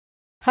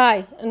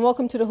Hi, and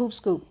welcome to the Hoop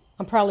Scoop.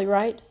 I'm probably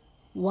right.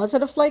 Was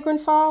it a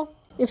flagrant foul?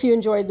 If you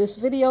enjoyed this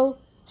video,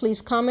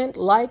 please comment,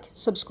 like,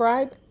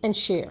 subscribe, and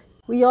share.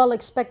 We all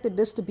expected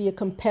this to be a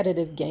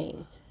competitive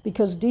game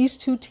because these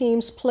two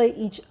teams play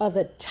each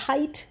other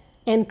tight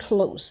and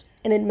close,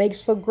 and it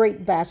makes for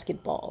great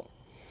basketball.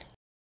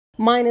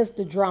 Minus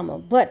the drama,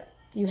 but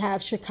you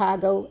have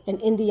Chicago and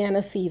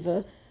Indiana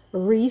Fever,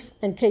 Reese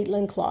and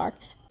Caitlin Clark.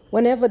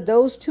 Whenever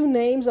those two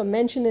names are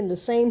mentioned in the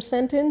same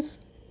sentence,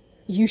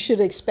 you should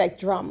expect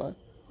drama.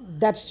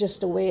 That's just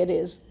the way it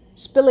is,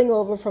 spilling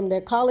over from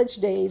their college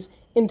days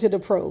into the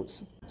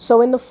pros. So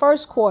in the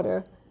first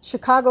quarter,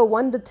 Chicago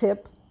won the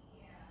tip,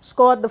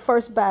 scored the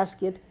first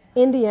basket.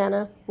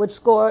 Indiana would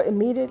score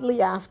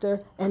immediately after,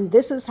 and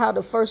this is how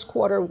the first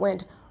quarter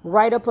went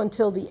right up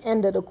until the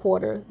end of the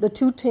quarter. The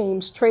two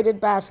teams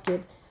traded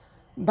basket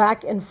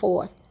back and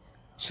forth.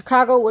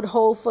 Chicago would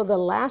hold for the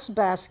last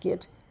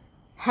basket,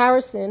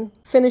 Harrison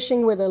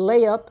finishing with a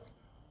layup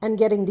and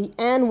getting the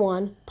and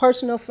one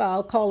personal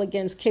foul call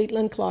against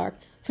Caitlin Clark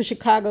for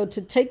Chicago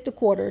to take the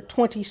quarter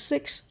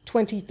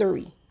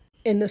 26-23.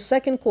 In the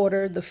second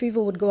quarter, the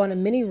Fever would go on a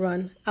mini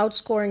run,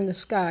 outscoring the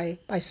Sky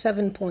by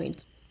 7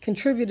 points.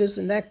 Contributors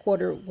in that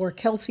quarter were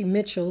Kelsey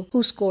Mitchell,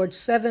 who scored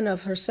 7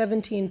 of her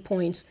 17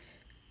 points,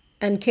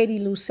 and Katie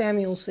Lou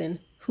Samuelson,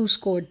 who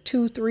scored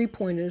 2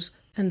 3-pointers,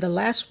 and the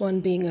last one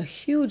being a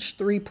huge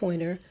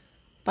 3-pointer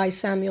by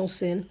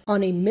Samuelson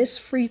on a missed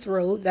free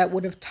throw that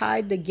would have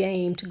tied the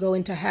game to go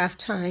into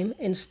halftime.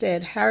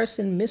 Instead,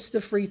 Harrison missed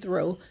the free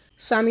throw.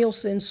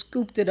 Samuelson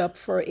scooped it up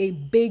for a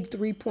big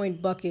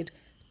 3-point bucket,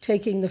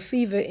 taking the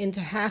Fever into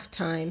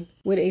halftime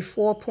with a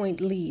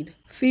 4-point lead.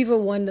 Fever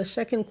won the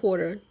second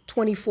quarter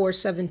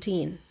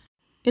 24-17.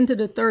 Into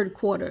the third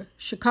quarter,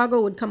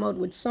 Chicago would come out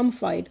with some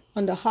fight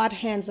on the hot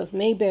hands of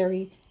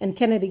Mayberry and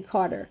Kennedy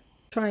Carter,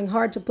 trying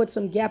hard to put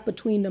some gap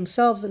between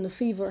themselves and the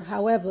Fever.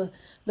 However,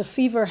 the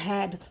Fever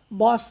had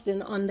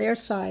Boston on their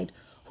side,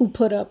 who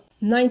put up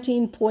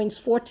 19 points,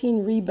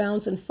 14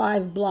 rebounds, and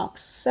 5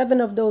 blocks. 7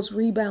 of those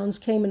rebounds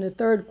came in the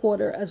third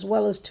quarter, as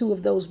well as 2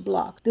 of those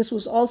blocks. This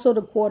was also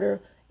the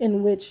quarter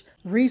in which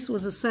Reese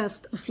was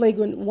assessed a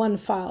flagrant 1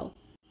 foul.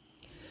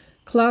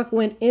 Clark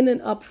went in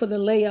and up for the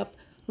layup.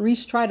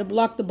 Reese tried to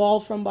block the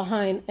ball from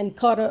behind and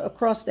caught her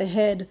across the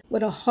head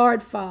with a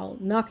hard foul,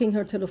 knocking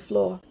her to the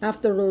floor.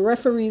 After the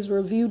referees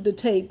reviewed the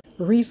tape,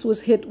 Reese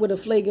was hit with a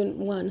flagrant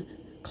 1.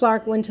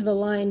 Clark went to the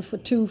line for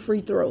 2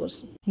 free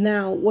throws.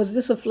 Now, was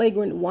this a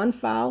flagrant 1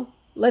 foul?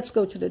 Let's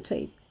go to the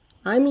tape.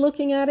 I'm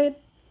looking at it.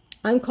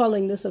 I'm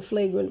calling this a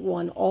flagrant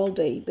 1 all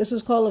day. This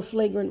is called a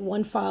flagrant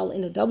 1 foul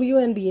in the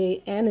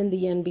WNBA and in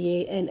the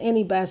NBA and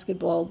any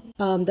basketball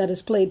that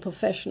is played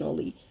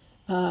professionally.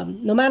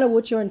 No matter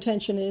what your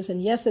intention is,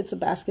 and yes, it's a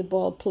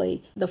basketball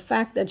play, the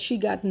fact that she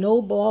got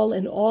no ball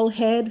and all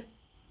head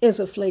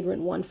is a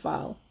flagrant 1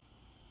 foul.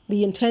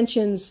 The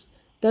intentions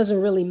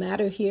doesn't really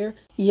matter here.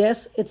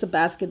 Yes, it's a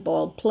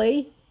basketball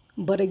play,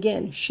 but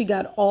again, she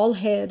got all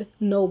head,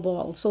 no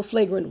ball, so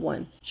flagrant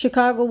 1.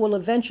 Chicago will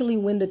eventually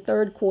win the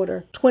third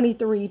quarter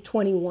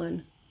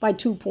 23-21 by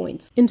 2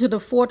 points. Into the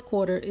fourth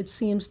quarter, it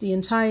seems the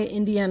entire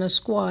Indiana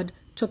squad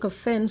took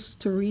offense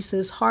to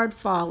Reese's hard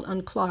foul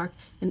on Clark,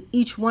 and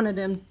each one of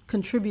them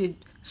contributed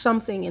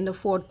something in the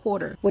fourth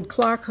quarter, with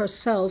Clark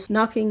herself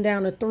knocking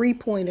down a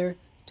 3-pointer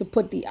to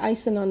put the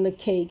icing on the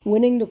cake,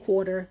 winning the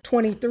quarter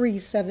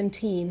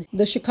 23-17.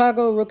 The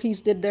Chicago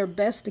rookies did their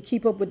best to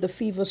keep up with the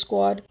Fever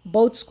squad,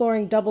 both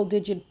scoring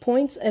double-digit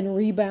points and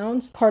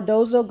rebounds.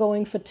 Cardozo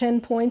going for 10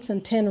 points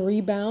and 10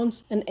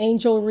 rebounds, and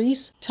Angel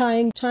Reese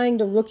tying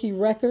the rookie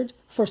record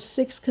for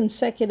 6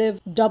 consecutive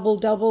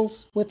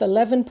double-doubles with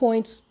 11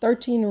 points,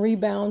 13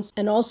 rebounds,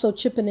 and also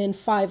chipping in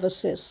 5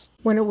 assists.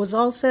 When it was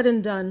all said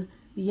and done,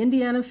 the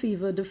Indiana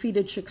Fever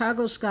defeated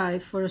Chicago Sky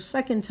for a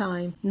second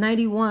time,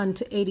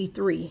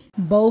 91-83.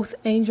 Both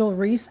Angel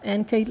Reese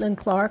and Caitlin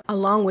Clark,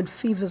 along with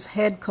Fever's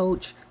head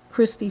coach,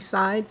 Christy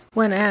Sides,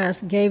 when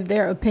asked, gave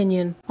their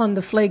opinion on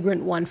the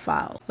flagrant 1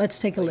 foul. Let's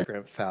take a look.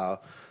 Flagrant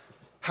foul.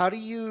 How do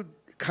you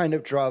kind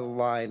of draw the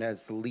line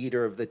as the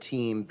leader of the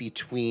team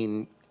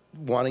between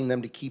wanting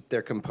them to keep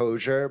their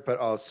composure, but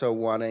also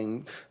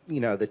wanting,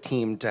 the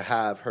team to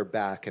have her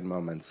back in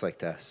moments like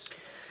this?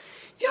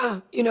 Yeah,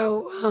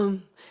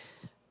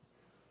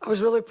 I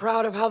was really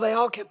proud of how they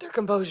all kept their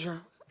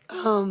composure.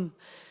 And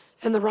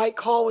the right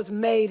call was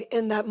made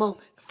in that moment.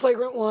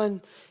 Flagrant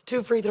 1,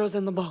 2 free throws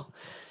in the ball.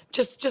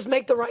 Just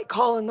make the right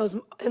call in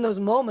those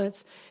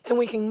moments, and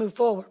we can move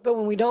forward. But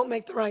when we don't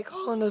make the right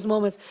call in those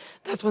moments,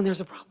 that's when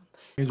there's a problem.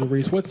 Angel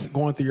Reese, what's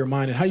going through your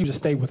mind, and how you just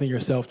stay within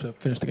yourself to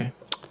finish the game?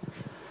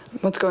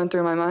 What's going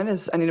through my mind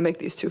is I need to make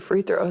these 2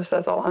 free throws.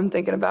 That's all I'm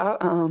thinking about.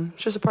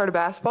 It's just a part of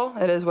basketball.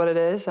 It is what it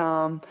is.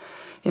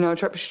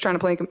 She's trying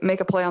to make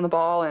a play on the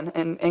ball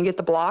and get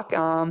the block.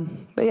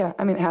 But yeah,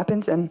 it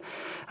happens. And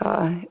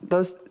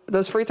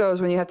those free throws,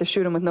 when you have to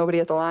shoot them with nobody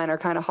at the line, are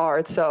kind of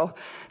hard. So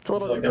it's a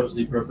little. Like that was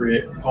the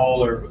appropriate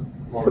call, or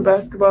it's a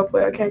basketball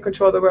play. I can't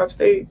control the refs.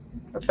 They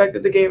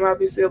affected the game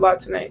obviously a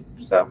lot tonight.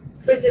 So.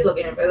 But it did look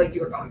at it like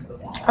you were going for the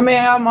ball.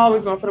 I'm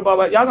always going for the ball.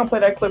 But y'all gonna play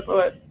that clip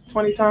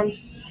 20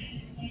 times?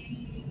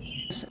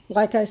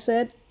 Like I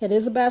said, it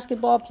is a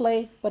basketball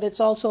play, but it's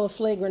also a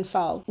flagrant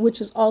foul,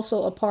 which is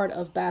also a part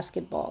of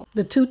basketball.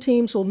 The two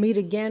teams will meet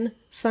again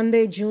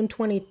Sunday, June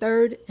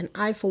 23rd, and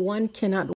I, for one, cannot